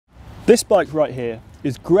This bike right here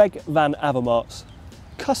is Greg van Avermaet's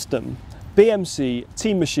custom BMC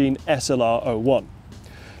Teammachine SLR01.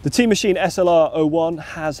 The Teammachine SLR01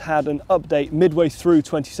 has had an update midway through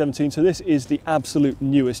 2017, so this is the absolute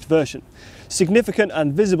newest version. Significant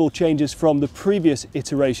and visible changes from the previous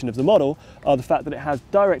iteration of the model are the fact that it has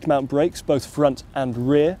direct mount brakes, both front and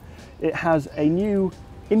rear. It has a new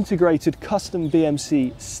integrated custom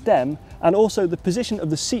BMC stem, and also the position of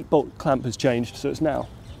the seat bolt clamp has changed, so it's now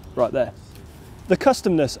right there. The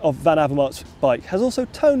customness of Van Avermaet's bike has also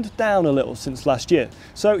toned down a little since last year.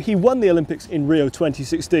 So he won the Olympics in Rio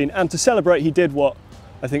 2016, and to celebrate he did what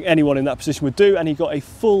I think anyone in that position would do, and he got a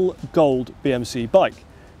full gold BMC bike.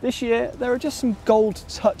 This year there are just some gold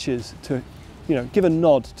touches to give a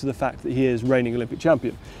nod to the fact that he is reigning Olympic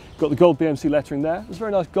champion. Got the gold BMC lettering there. There's a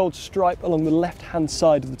very nice gold stripe along the left hand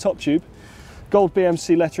side of the top tube. Gold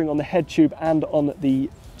BMC lettering on the head tube and on the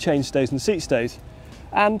chain stays and the seat stays.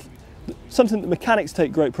 And something that mechanics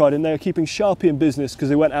take great pride in, they are keeping Sharpie in business because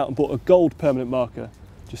they went out and bought a gold permanent marker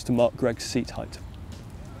just to mark Greg's seat height.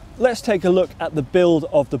 Let's take a look at the build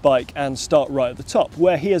of the bike and start right at the top,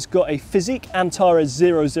 where he has got a Fizik Antares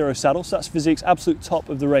 00 saddle, so that's Fizik's absolute top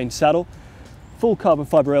of the range saddle, full carbon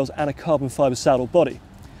fibre rails and a carbon fibre saddle body.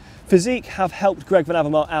 Fizik have helped Greg van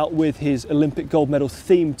Avermaet out with his Olympic gold medal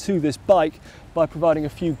theme to this bike by providing a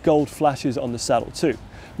few gold flashes on the saddle too.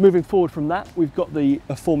 Moving forward from that, we've got the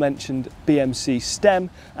aforementioned BMC stem,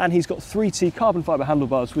 and he's got 3T carbon fibre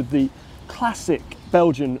handlebars with the classic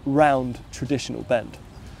Belgian round traditional bend.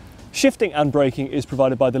 Shifting and braking is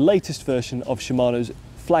provided by the latest version of Shimano's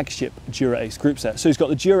flagship Dura-Ace group set. So he's got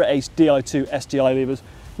the Dura-Ace Di2 SDI levers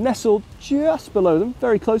nestled just below them,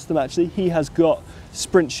 very close to them actually. He has got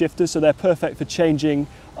sprint shifters, so they're perfect for changing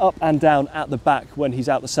up and down at the back when he's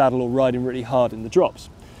out the saddle or riding really hard in the drops.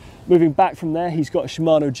 Moving back from there, he's got a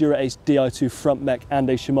Shimano Dura-Ace Di2 front mech and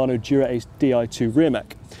a Shimano Dura-Ace Di2 rear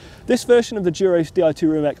mech. This version of the Dura-Ace Di2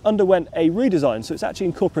 rear mech underwent a redesign, so it's actually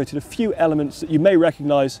incorporated a few elements that you may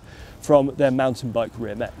recognise from their mountain bike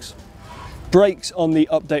rear mechs. Brakes on the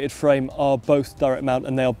updated frame are both direct mount,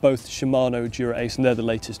 and they are both Shimano Dura-Ace, and they're the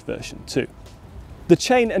latest version too. The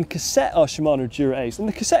chain and cassette are Shimano Dura-Ace, and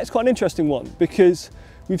the cassette is quite an interesting one because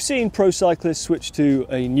we've seen pro cyclists switch to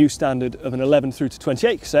a new standard of an 11 through to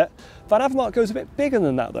 28 cassette. Van Avermaet goes a bit bigger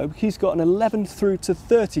than that though. He's got an 11 through to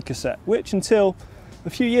 30 cassette, which until a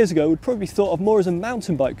few years ago would probably be thought of more as a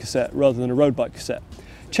mountain bike cassette rather than a road bike cassette.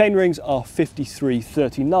 Chain rings are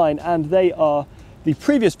 5339, and they are the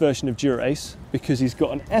previous version of Dura-Ace because he's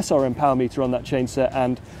got an SRM Powermeter on that chain set,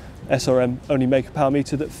 and SRM only make a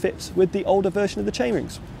Powermeter that fits with the older version of the chain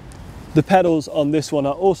rings. The pedals on this one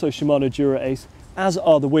are also Shimano Dura-Ace, as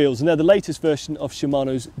are the wheels, and they're the latest version of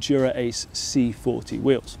Shimano's Dura-Ace C40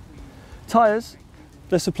 wheels. Tyres,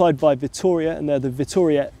 they're supplied by Vittoria, and they're the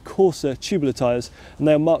Vittoria Corsa tubular tyres, and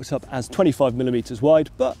they are marked up as 25mm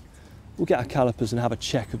wide, but we'll get our calipers and have a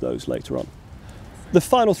check of those later on. The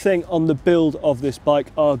final thing on the build of this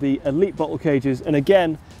bike are the elite bottle cages, and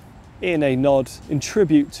again, in a nod, in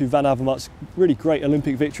tribute to Van Avermaet's really great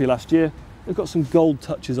Olympic victory last year, they've got some gold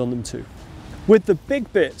touches on them too. With the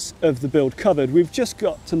big bits of the build covered, we've just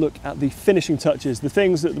got to look at the finishing touches, the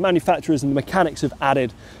things that the manufacturers and the mechanics have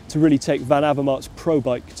added to really take Van Avermaet's pro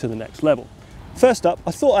bike to the next level. First up,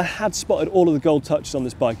 I thought I had spotted all of the gold touches on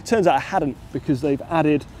this bike. It turns out I hadn't, because they've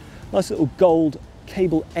added nice little gold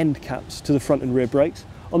cable end caps to the front and rear brakes.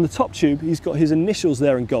 On the top tube, he's got his initials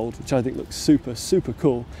there in gold, which I think looks super, super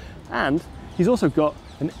cool. And he's also got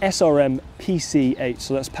an SRM PC8,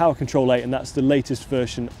 so that's Power Control 8, and that's the latest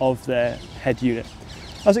version of their head unit.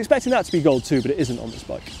 I was expecting that to be gold too, but it isn't on this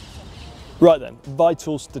bike. Right then,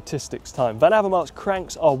 vital statistics time. Van Avermaet's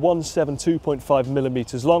cranks are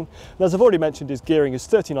 172.5mm long, and as I've already mentioned, his gearing is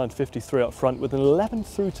 3953 up front with an 11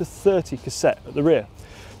 through to 30 cassette at the rear.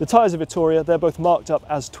 The tyres are Vittoria, they're both marked up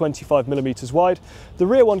as 25mm wide. The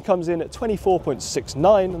rear one comes in at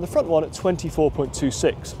 24.69 and the front one at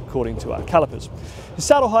 24.26 according to our calipers. His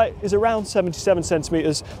saddle height is around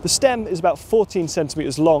 77cm, the stem is about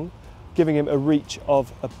 14cm long, giving him a reach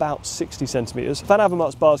of about 60cm. Van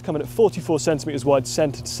Avermaet's bars come in at 44cm wide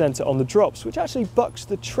centre to centre on the drops, which actually bucks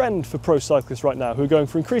the trend for pro cyclists right now, who are going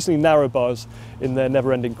for increasingly narrow bars in their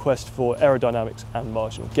never-ending quest for aerodynamics and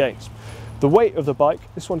marginal gains. The weight of the bike,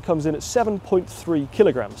 this one comes in at 7.3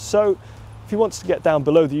 kilograms. So if he wants to get down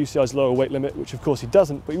below the UCI's lower weight limit, which of course he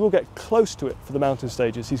doesn't, but he will get close to it for the mountain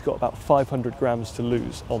stages, he's got about 500 grams to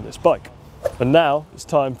lose on this bike. And now it's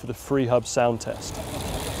time for the Freehub sound test.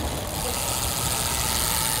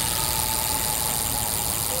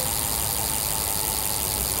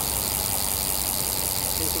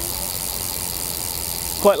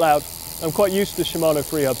 Quite loud, I'm quite used to Shimano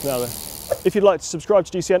free hubs now though. If you'd like to subscribe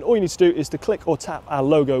to GCN, all you need to do is to click or tap our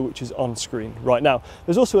logo, which is on screen right now.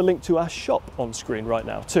 There's also a link to our shop on screen right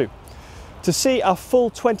now too. To see our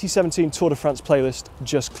full 2017 Tour de France playlist,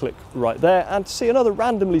 just click right there, and to see another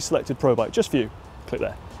randomly selected pro bike just for you, click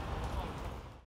there.